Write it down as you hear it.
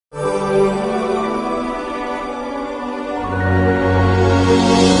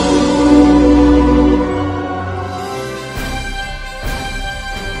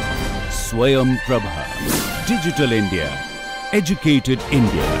Swayam Prabha. Digital India. Educated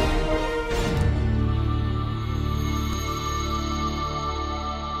India.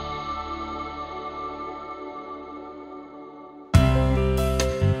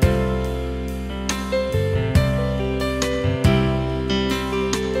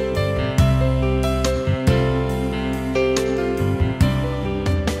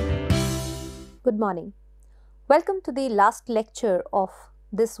 Good morning. Welcome to the last lecture of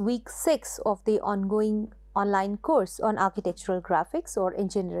this week 6 of the ongoing online course on architectural graphics or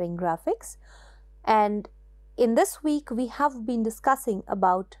engineering graphics. And in this week we have been discussing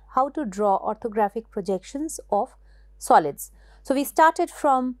about how to draw orthographic projections of solids. So we started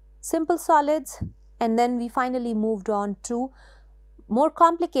from simple solids and then we finally moved on to more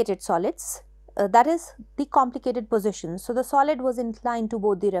complicated solids, that is the complicated positions. So the solid was inclined to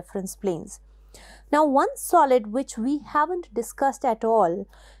both the reference planes. Now, one solid which we haven't discussed at all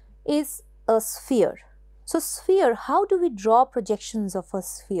is a sphere. So, sphere, how do we draw projections of a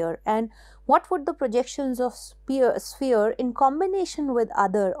sphere, and what would the projections of sphere in combination with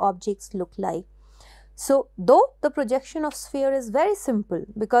other objects look like? So, though the projection of sphere is very simple,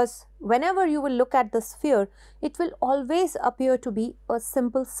 because whenever you will look at the sphere, it will always appear to be a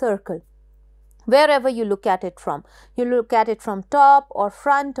simple circle. Wherever you look at it from, you look at it from top or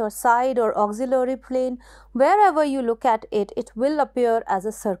front or side or auxiliary plane, wherever you look at it, it will appear as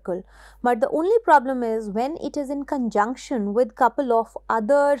a circle. But the only problem is when it is in conjunction with couple of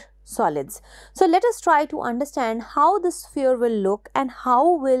other solids. So let us try to understand how the sphere will look and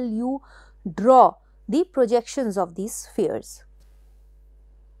how will you draw the projections of these spheres.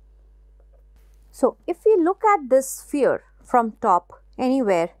 So if we look at this sphere from top,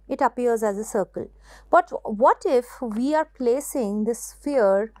 anywhere it appears as a circle. But what if we are placing this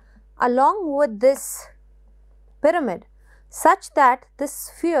sphere along with this pyramid such that this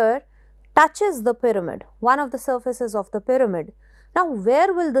sphere touches the pyramid, one of the surfaces of the pyramid? Now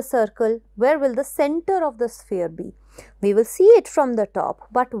where will the circle, where will the center of the sphere be? We will see it from the top,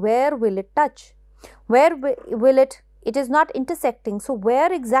 but where will it touch? Where will it is not intersecting, so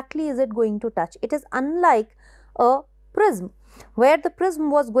where exactly is it going to touch? It is unlike a prism, where the prism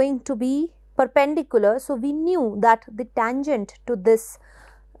was going to be perpendicular. So we knew that the tangent to this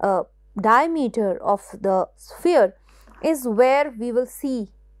diameter of the sphere is where we will see,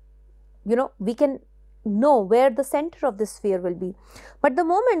 we can know where the center of the sphere will be. But the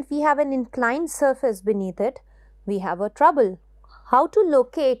moment we have an inclined surface beneath it, we have a trouble. How to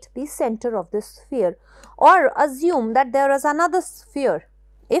locate the center of the sphere, or assume that there is another sphere.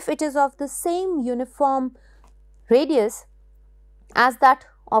 If it is of the same uniform radius as that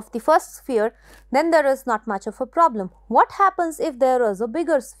of the first sphere, then there is not much of a problem. What happens if there is a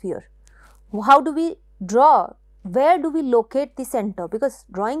bigger sphere? How do we draw? Where do we locate the center? Because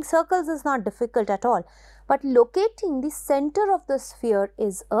drawing circles is not difficult at all, but locating the center of the sphere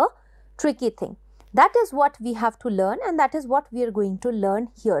is a tricky thing. That is what we have to learn, and that is what we are going to learn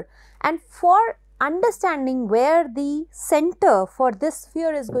here. And for understanding where the center for this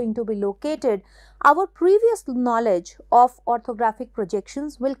sphere is going to be located, our previous knowledge of orthographic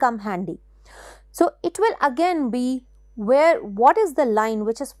projections will come handy. So it will again be what is the line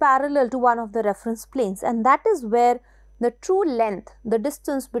which is parallel to one of the reference planes, and that is where the true length, the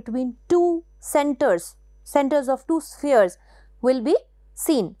distance between two centers of two spheres will be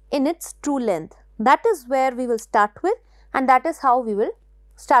seen in its true length. That is where we will start with, and that is how we will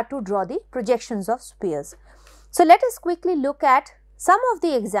start to draw the projections of spheres. So let us quickly look at some of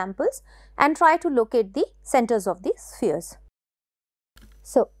the examples and try to locate the centers of the spheres.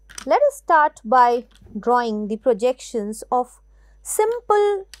 So let us start by drawing the projections of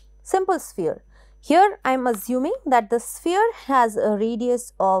simple sphere. Here I am assuming that the sphere has a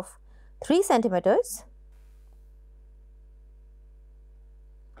radius of 3 centimeters.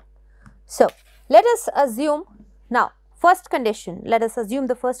 So let us assume now, first condition, let us assume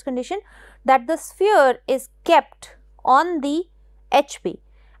the first condition, that the sphere is kept on the HP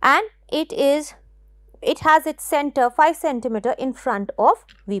and it has its center 5 centimeter in front of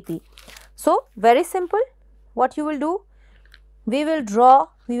VP. So very simple, what you will do, we will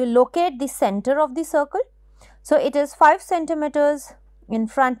locate the center of the circle. So it is 5 centimeters in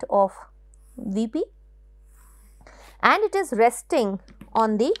front of VP and it is resting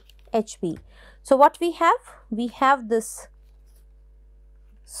on the HP. So what we have this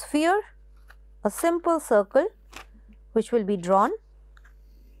sphere, a simple circle which will be drawn.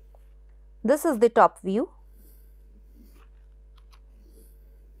 This is the top view.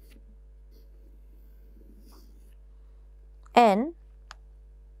 And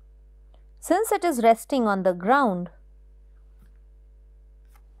since it is resting on the ground,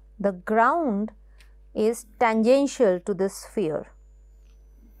 the ground is tangential to this sphere.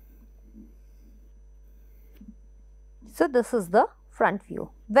 So, this is the front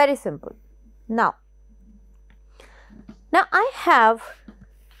view, very simple. Now I have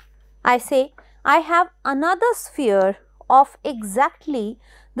another sphere of exactly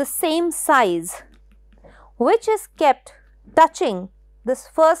the same size, which is kept touching this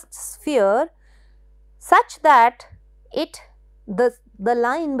first sphere such that the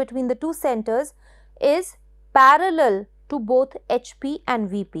line between the two centers is parallel to both HP and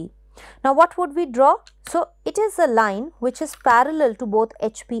VP. Now, what would we draw? So, it is a line which is parallel to both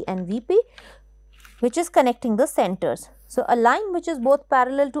HP and VP, which is connecting the centers. So, a line which is both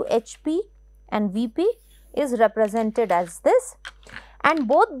parallel to HP and VP is represented as this, and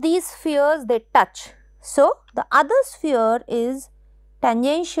both these spheres they touch. So, the other sphere is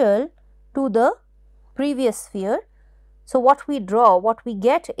tangential to the previous sphere. So, what we draw, what we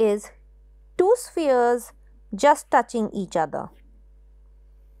get is two spheres just touching each other.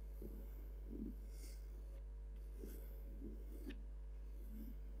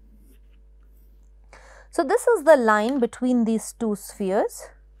 So, this is the line between these two spheres,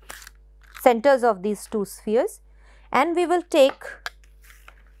 centers of these two spheres, and we will take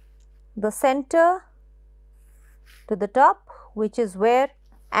the center to the top, which is where,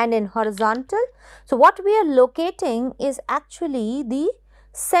 and in horizontal. So, what we are locating is actually the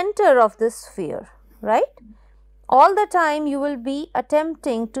center of this sphere, right? All the time you will be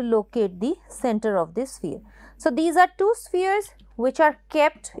attempting to locate the center of this sphere. So, these are two spheres which are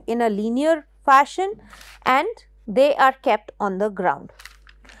kept in a linear fashion and they are kept on the ground.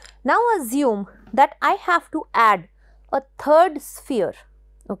 Now, assume that I have to add a third sphere,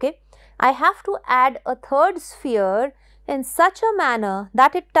 okay? I have to add a third sphere in such a manner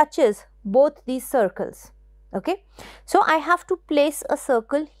that it touches both these circles, okay? So, I have to place a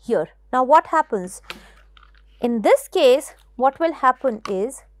circle here. Now, what happens? In this case, what will happen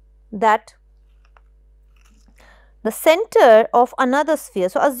is that the center of another sphere.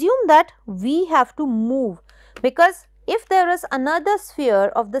 So, assume that we have to move, because if there is another sphere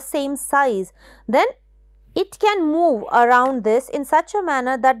of the same size, then it can move around this in such a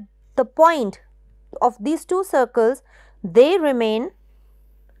manner that the point of these two circles, they remain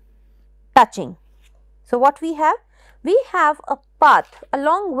touching. So, what we have? We have a path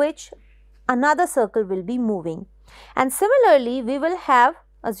along which another circle will be moving, and similarly we will have,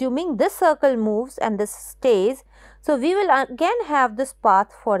 assuming this circle moves and this stays, so we will again have this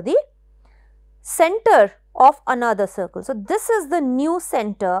path for the center of another circle. So, this is the new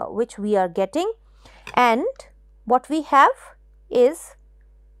center which we are getting, and what we have is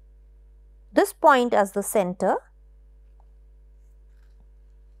this point as the center.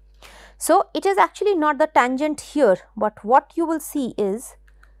 So, it is actually not the tangent here, but what you will see is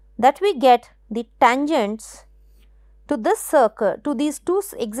that we get the tangents to this circle, to these two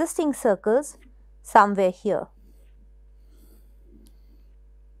existing circles somewhere here.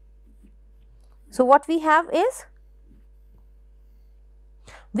 So, what we have is,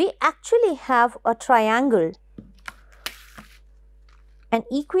 we actually have a triangle, an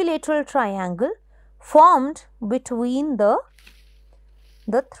equilateral triangle formed between the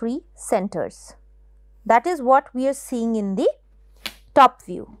three centers. That is what we are seeing in the top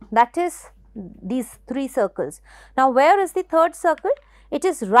view, that is these three circles. Now, where is the third circle? It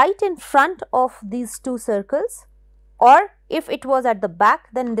is right in front of these two circles, or if it was at the back,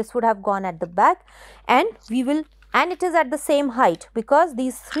 then this would have gone at the back, and we will, and it is at the same height, because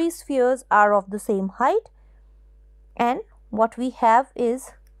these three spheres are of the same height. And what we have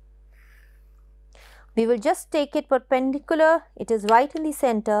is, we will just take it perpendicular, it is right in the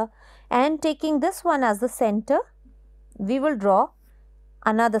center, and taking this one as the center, we will draw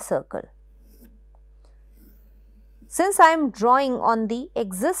another circle. Since I am drawing on the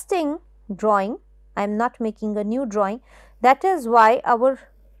existing drawing, I am not making a new drawing, that is why our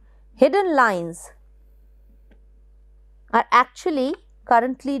hidden lines are actually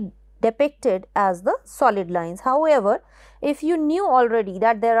currently depicted as the solid lines. However, if you knew already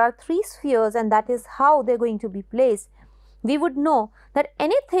that there are three spheres and that is how they are going to be placed, we would know that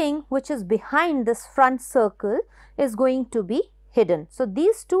anything which is behind this front circle is going to be hidden. So,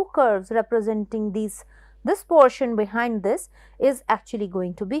 these two curves representing this portion behind this is actually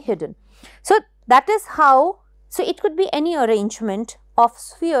going to be hidden. So, that is how, so it could be any arrangement of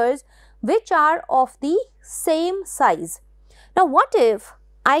spheres which are of the same size. Now, what if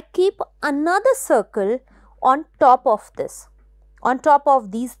I keep another circle on top of this, on top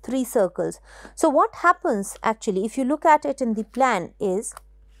of these three circles? So, what happens actually, if you look at it in the plan, is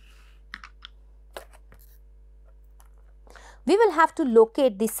we will have to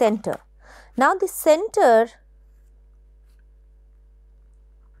locate the center. Now, the center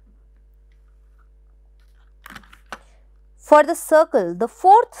for the circle, the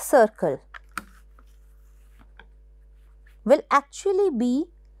fourth circle, will actually be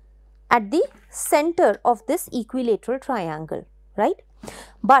at the center of this equilateral triangle, right?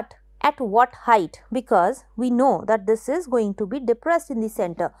 But at what height? Because we know that this is going to be depressed in the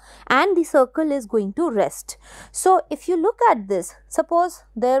center and the circle is going to rest. So, if you look at this, suppose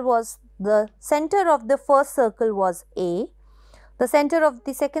there was the center of the first circle was A, the center of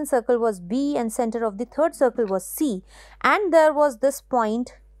the second circle was B, and center of the third circle was C, and there was this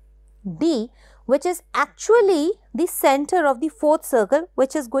point D, which is actually the center of the fourth circle,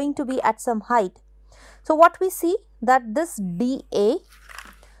 which is going to be at some height. So, what we see that this DA,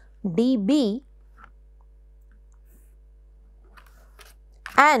 DB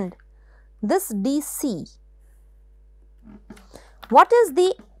and this DC, what is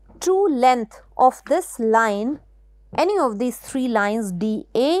the true length of this line, any of these three lines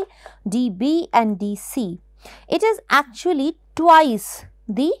DA, DB and DC? It is actually twice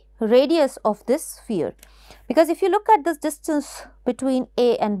the radius of this sphere, because if you look at this distance between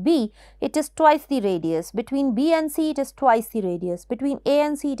A and B, it is twice the radius, between B and C it is twice the radius, between A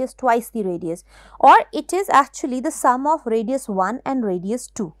and C it is twice the radius, or it is actually the sum of radius 1 and radius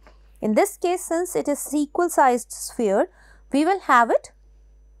 2. In this case, since it is equal sized sphere, we will have it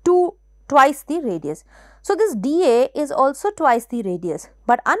twice the radius. So, this DA is also twice the radius,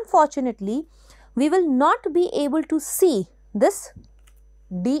 but unfortunately we will not be able to see this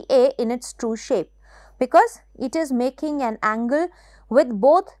DA in its true shape, because it is making an angle with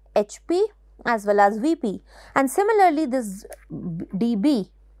both HP as well as VP, and similarly this DB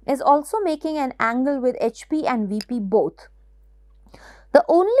is also making an angle with HP and VP both. The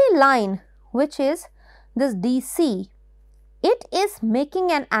only line which is this DC, it is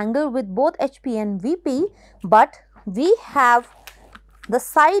making an angle with both HP and VP, but we have the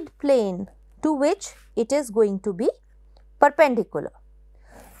side plane to which it is going to be perpendicular.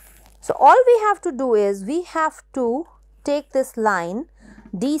 So, all we have to do is we have to take this line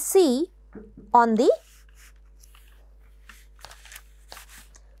DC onto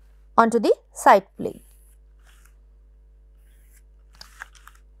the side plane.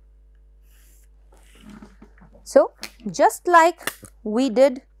 So, just like we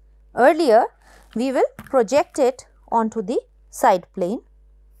did earlier, we will project it onto the side plane.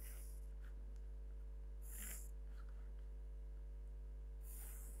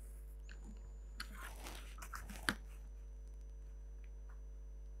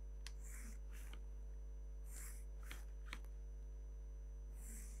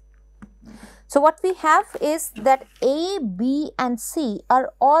 So, what we have is that A, B and C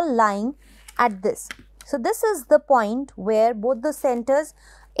are all lying at this. So, this is the point where both the centers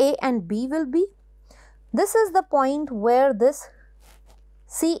A and B will be. This is the point where this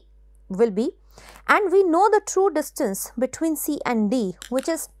C will be, and we know the true distance between C and D, which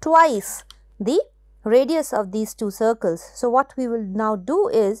is twice the radius of these two circles. So, what we will now do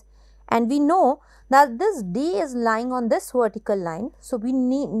is, and we know that this D is lying on this vertical line. So, we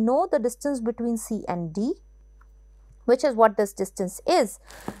know the distance between C and D, which is what this distance is,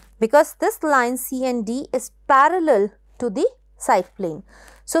 because this line C and D is parallel to the side plane.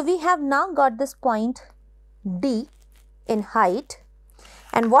 So, we have now got this point D in height,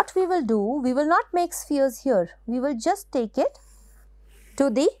 and what we will do, we will not make spheres here, we will just take it to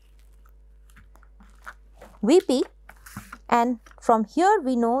the VP, and from here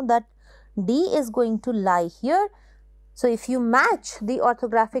we know that D is going to lie here. So, if you match the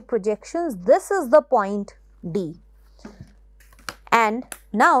orthographic projections, this is the point D. And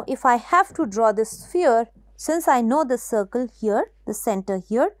now, if I have to draw this sphere, since I know the circle here, the center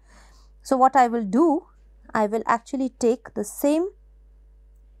here, so what I will do, I will actually take the same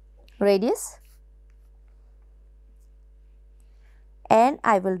radius and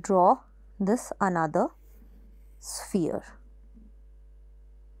I will draw this another sphere.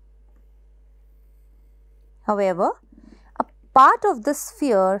 However, a part of the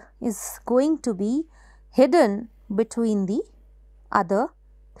sphere is going to be hidden between the other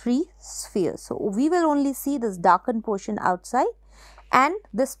three spheres. So, we will only see this darkened portion outside, and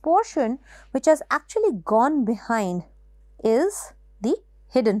this portion which has actually gone behind is the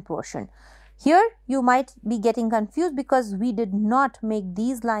hidden portion. Here you might be getting confused because we did not make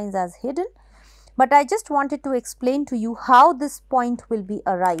these lines as hidden, but I just wanted to explain to you how this point will be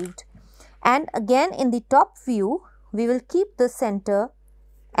arrived. And again, in the top view, we will keep the center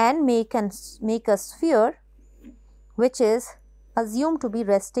and make a sphere which is assumed to be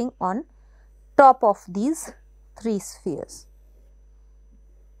resting on top of these three spheres.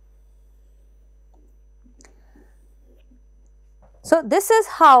 So, this is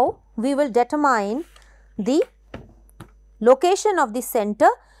how we will determine the location of the center,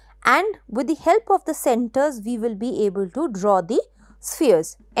 and with the help of the centers we will be able to draw the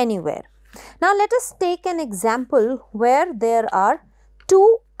spheres anywhere. Now, let us take an example where there are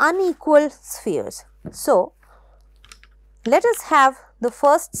two unequal spheres. So, let us have the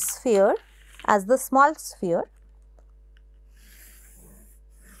first sphere as the small sphere,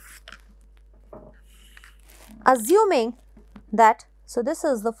 assuming that, so this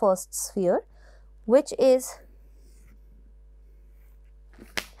is the first sphere which is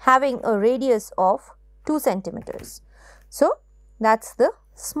having a radius of 2 centimeters. So, that is the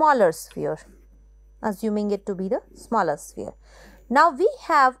smaller sphere, assuming it to be the smaller sphere. Now, we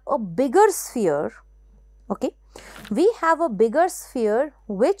have a bigger sphere, okay. We have a bigger sphere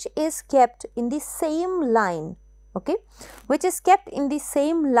which is kept in the same line, okay, which is kept in the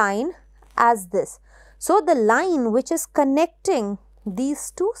same line as this. So, the line which is connecting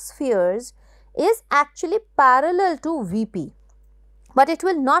these two spheres is actually parallel to VP, but it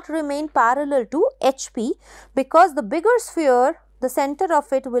will not remain parallel to HP, because the bigger sphere, the center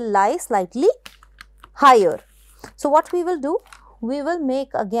of it will lie slightly higher. So, what we will do? We will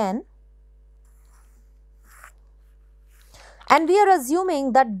make again, and we are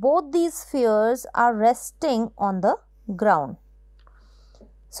assuming that both these spheres are resting on the ground.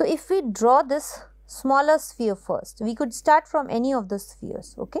 So, if we draw this smaller sphere first, we could start from any of the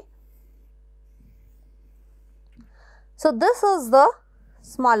spheres, okay. So, this is the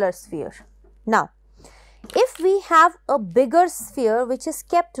smaller sphere. Now, if we have a bigger sphere which is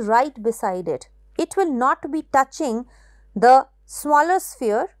kept right beside it, it will not be touching the smaller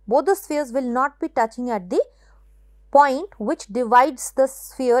sphere. Both the spheres will not be touching at the point which divides the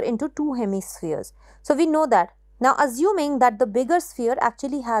sphere into two hemispheres. So, we know that. Now, assuming that the bigger sphere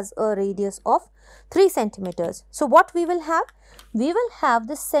actually has a radius of 3 centimeters. So, what we will have? We will have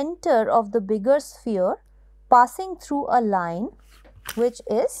the center of the bigger sphere passing through a line which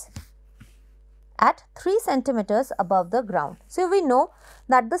is at 3 centimeters above the ground. So, we know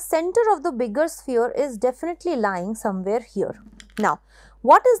that the center of the bigger sphere is definitely lying somewhere here. Now,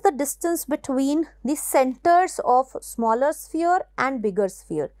 what is the distance between the centers of smaller sphere and bigger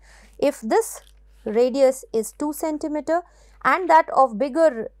sphere? If this radius is 2 centimeter and that of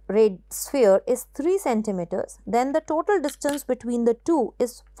bigger sphere is 3 centimeters, then the total distance between the two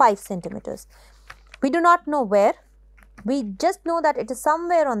is 5 centimeters. We do not know where, we just know that it is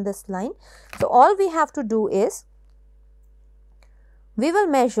somewhere on this line. So, all we have to do is, we will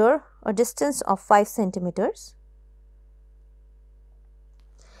measure a distance of 5 centimeters,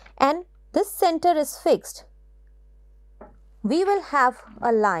 and this center is fixed. We will have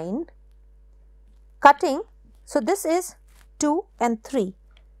a line cutting. So, this is 2 and 3.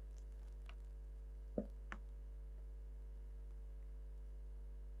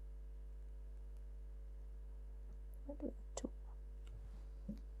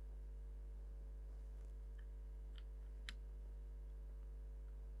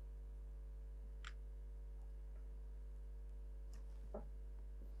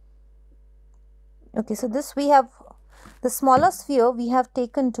 Okay, so this we have the smaller sphere we have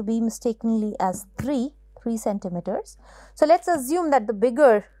taken to be mistakenly as 3 centimeters. So, let us assume that the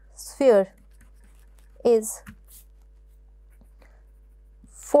bigger sphere is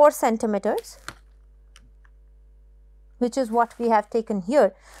 4 centimeters, which is what we have taken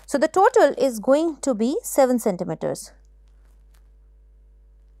here. So, the total is going to be 7 centimeters.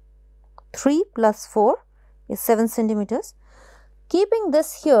 3 plus 4 is 7 centimeters. Keeping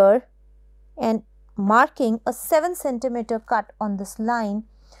this here and marking a 7 centimeter cut on this line,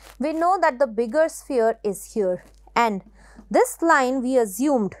 we know that the bigger sphere is here, and this line we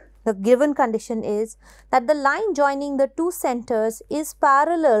assumed, the given condition is that the line joining the two centers is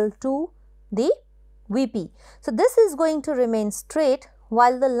parallel to the VP. So, this is going to remain straight,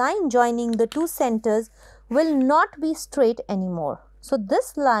 while the line joining the two centers will not be straight anymore. So,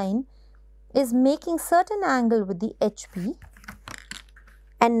 this line is making certain angle with the HP,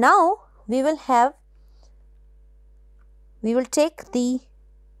 and now we will take the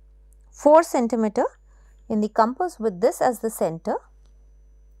 4 centimeter in the compass with this as the center.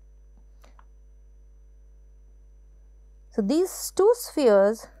 So, these two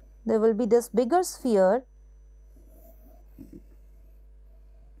spheres, there will be this bigger sphere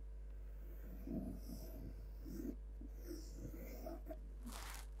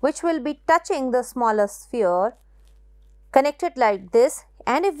which will be touching the smaller sphere, connected like this,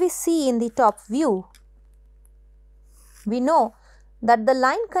 and if we see in the top view, we know that the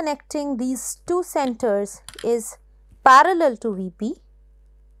line connecting these two centers is parallel to VP,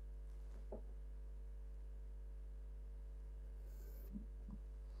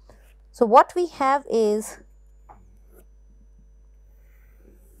 So, what we have is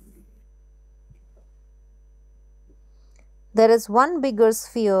there is one bigger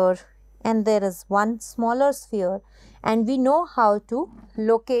sphere and there is one smaller sphere, and we know how to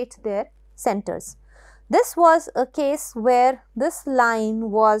locate their centers. This was a case where this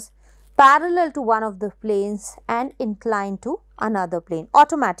line was parallel to one of the planes and inclined to another plane.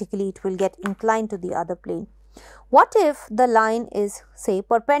 Automatically it will get inclined to the other plane. What if the line is, say,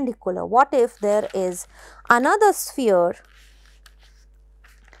 perpendicular? What if there is another sphere?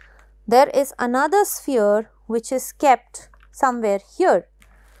 There is another sphere which is kept somewhere here.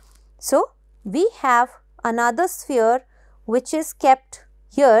 So, we have another sphere which is kept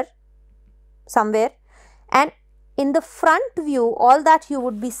here somewhere, and in the front view all that you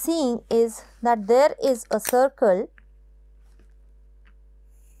would be seeing is that there is a circle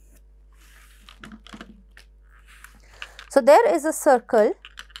So, there is a circle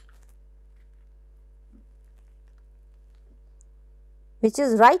which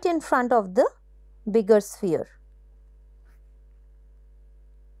is right in front of the bigger sphere.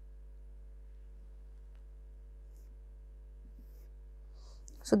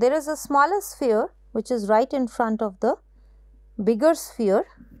 So, there is a smaller sphere which is right in front of the bigger sphere,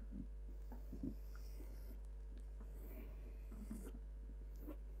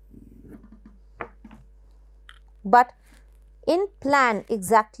 but in plan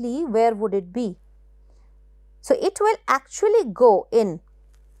exactly where would it be? So, it will actually go in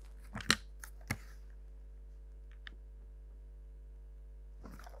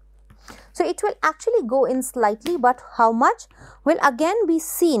slightly, but how much will again be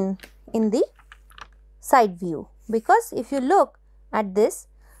seen in the side view, because if you look at this,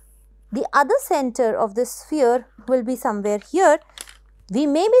 the other center of this sphere will be somewhere here. We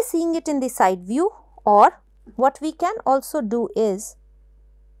may be seeing it in the side view, or what we can also do is,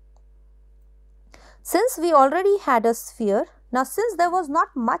 since we already had a sphere, now since there was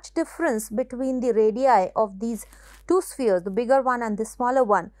not much difference between the radii of these two spheres, the bigger one and the smaller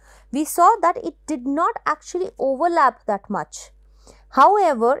one, we saw that it did not actually overlap that much.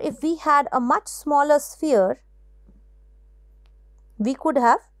 However, if we had a much smaller sphere, we could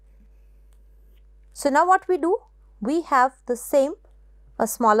have. So, now what we do? We have the same, a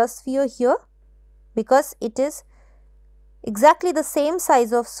smaller sphere here, because it is exactly the same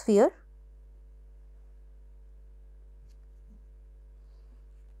size of sphere.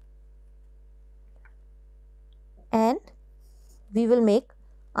 And we will make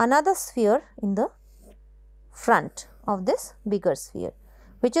another sphere in the front of this bigger sphere,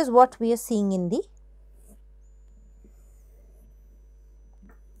 which is what we are seeing in the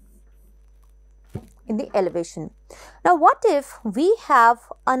elevation. Now, what if we have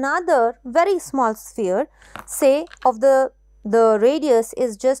another very small sphere, say of the radius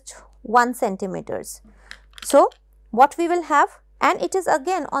is just 1 centimeters. So, what we will have, and it is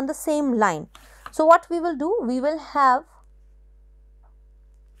again on the same line. So, what we will do? We will have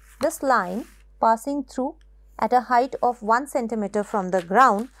this line passing through at a height of 1 centimeter from the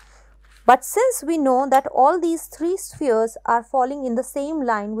ground. But since we know that all these three spheres are falling in the same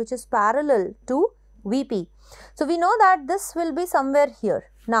line which is parallel to VP, so we know that this will be somewhere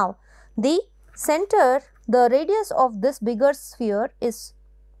here. Now, the center, the radius of this bigger sphere is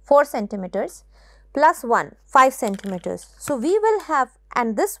 4 centimeters plus 1, 5 centimeters. So, we will have,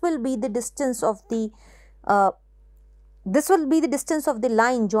 and this will be the distance of the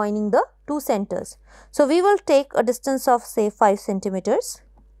line joining the two centers. So, we will take a distance of say 5 centimeters.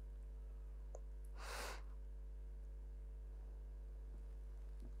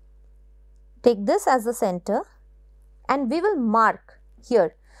 Take this as the center and we will mark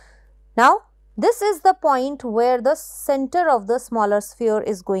here. Now, this is the point where the center of the smaller sphere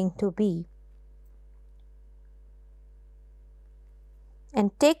is going to be. And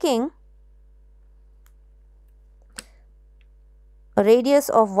taking a radius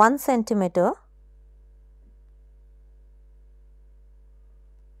of 1 centimeter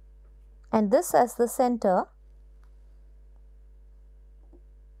and this as the center,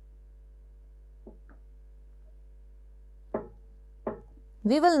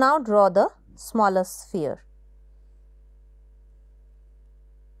 we will now draw the smaller sphere.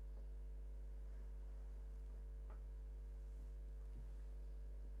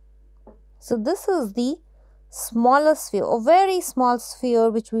 So, this is the smaller sphere, a very small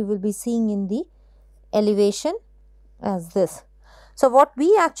sphere which we will be seeing in the elevation as this. So, what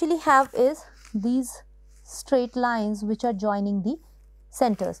we actually have is these straight lines which are joining the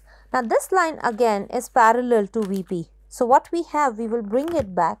centers. Now, this line again is parallel to VP. So, what we have, we will bring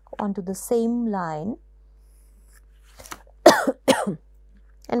it back onto the same line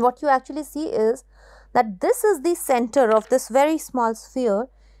And what you actually see is that this is the center of this very small sphere,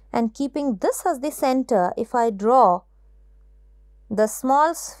 and keeping this as the center, if I draw the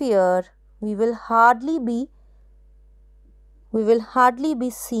small sphere, we will hardly be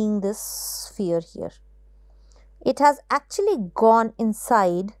seeing this sphere here. It has actually gone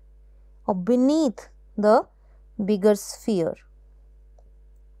inside or beneath the bigger sphere.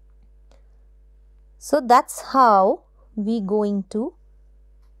 So that's how we going to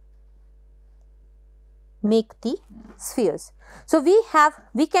make the spheres. So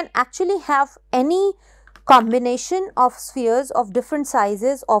we can actually have any combination of spheres of different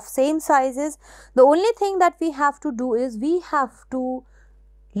sizes, of same sizes. The only thing that we have to do is we have to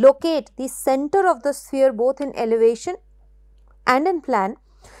locate the center of the sphere both in elevation and in plan,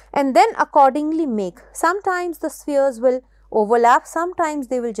 and then accordingly make. Sometimes the spheres will overlap, sometimes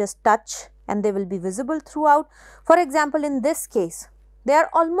they will just touch and they will be visible throughout. For example, in this case, they are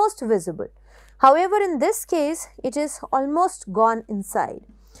almost visible. However, in this case, it is almost gone inside.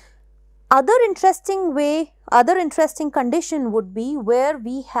 Other interesting condition would be where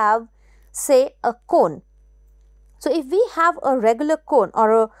we have, say, a cone. So, if we have a regular cone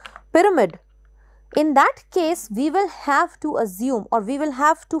or a pyramid, in that case, we will have to assume, or we will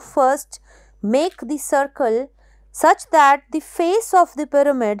have to first make the circle such that the face of the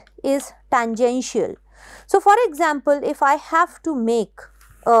pyramid is tangential. So, for example, if I have to make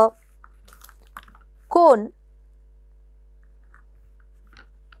a cone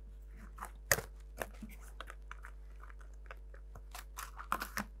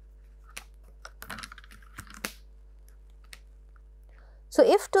so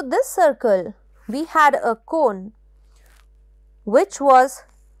if to this circle we had a cone which was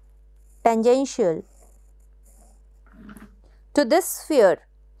tangential to this sphere,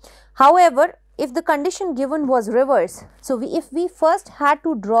 however, if the condition given was reverse, so if we first had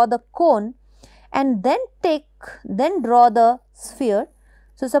to draw the cone and then draw the sphere.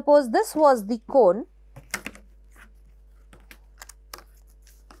 So, suppose this was the cone,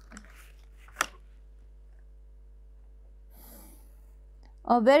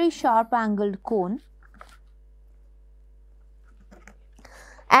 a very sharp angled cone,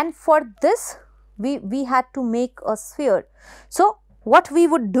 and for this we had to make a sphere. So, what we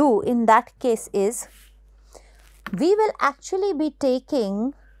would do in that case is we will actually be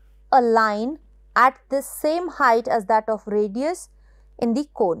taking a line at the same height as that of radius in the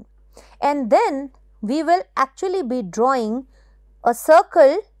cone, and then we will actually be drawing a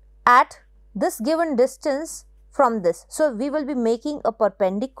circle at this given distance from this. So, we will be making a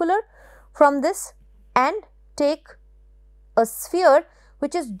perpendicular from this and take a sphere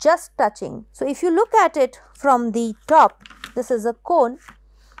which is just touching. So, if you look at it from the top, this is a cone.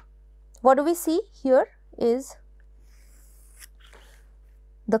 What do we see here is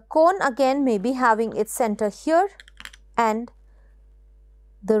the cone again may be having its center here, and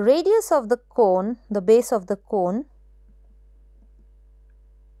the radius of the cone, the base of the cone,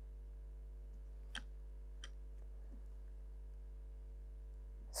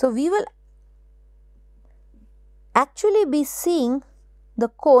 so we will actually be seeing the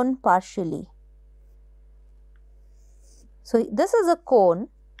cone partially. So, this is a cone,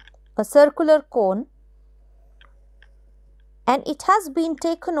 a circular cone, and it has been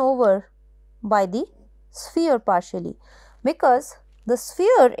taken over by the sphere partially, because the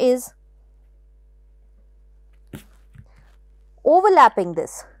sphere is overlapping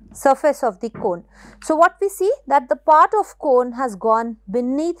this surface of the cone. So, what we see that the part of cone has gone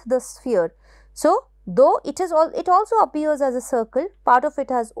beneath the sphere. So, though it also appears as a circle, part of it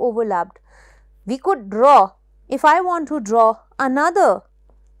has overlapped. We could draw, if I want to draw another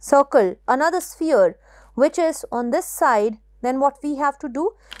circle, another sphere which is on this side, then what we have to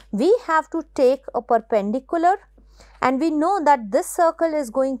do? We have to take a perpendicular, and we know that this circle is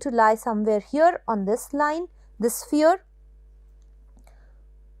going to lie somewhere here on this line, this sphere,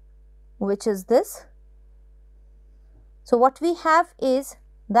 which is this. So, what we have is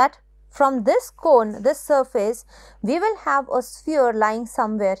that from this cone, this surface, we will have a sphere lying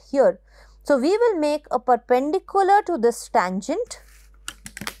somewhere here. So, we will make a perpendicular to this tangent.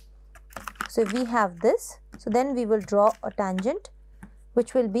 So, we have this. So, then we will draw a tangent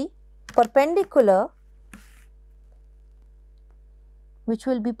which will be perpendicular,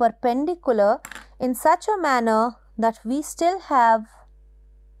 in such a manner that we still have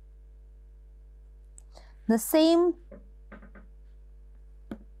the same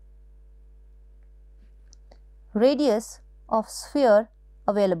radius of sphere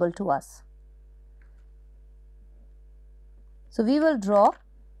available to us. So, we will draw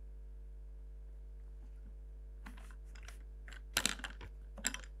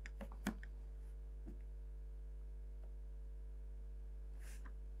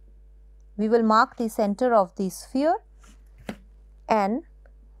we will mark the center of the sphere and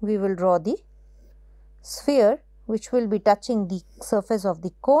we will draw the sphere which will be touching the surface of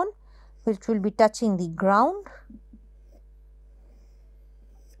the cone, which will be touching the ground.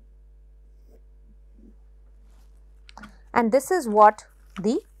 And this is what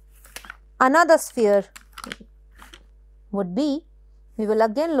the another sphere would be. We will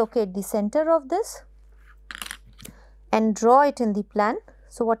again locate the center of this and draw it in the plan.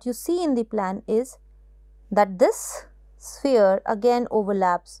 So, what you see in the plan is that this sphere again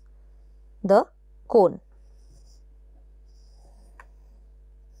overlaps the cone.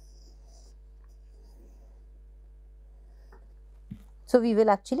 So, we will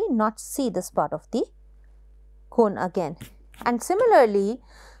actually not see this part of the cone again. And similarly,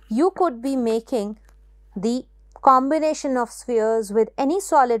 you could be making the combination of spheres with any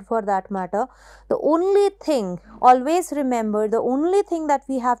solid for that matter. The only thing, always remember, the only thing that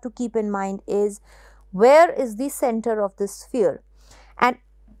we have to keep in mind is where is the center of this sphere. And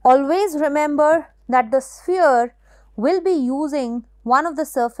always remember that the sphere will be using one of the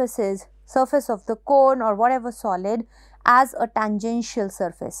surface of the cone or whatever solid as a tangential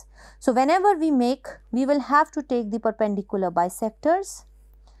surface. So, whenever we make, we will have to take the perpendicular bisectors.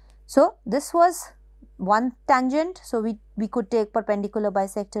 So, this was one tangent. So, we could take perpendicular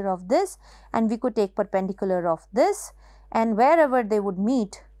bisector of this and we could take perpendicular of this, and wherever they would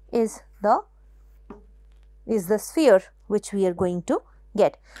meet is the sphere which we are going to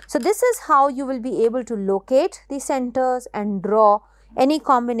get. So, this is how you will be able to locate the centers and draw any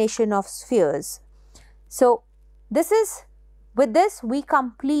combination of spheres. So, with this we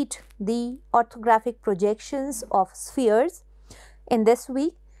complete the orthographic projections of spheres in this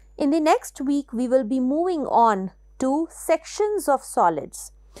week. In the next week, we will be moving on to sections of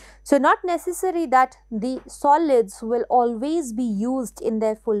solids. So, not necessary that the solids will always be used in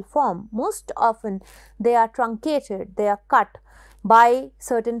their full form. Most often they are truncated, they are cut by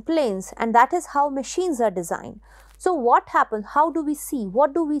certain planes, and that is how machines are designed. So, what happens? How do we see?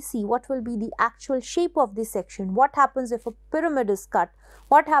 What do we see? What will be the actual shape of the section? What happens if a pyramid is cut?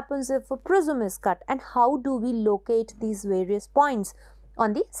 What happens if a prism is cut? And how do we locate these various points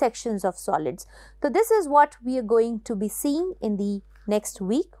on the sections of solids? So, this is what we are going to be seeing in the next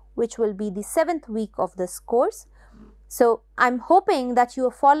week, which will be the 7th week of this course. So, I am hoping that you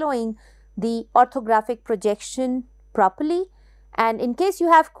are following the orthographic projection properly, and in case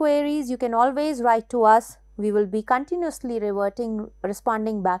you have queries, you can always write to us. We will be continuously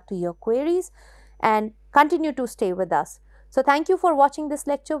responding back to your queries, and continue to stay with us. So, thank you for watching this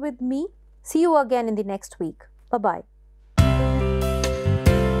lecture with me. See you again in the next week. Bye-bye.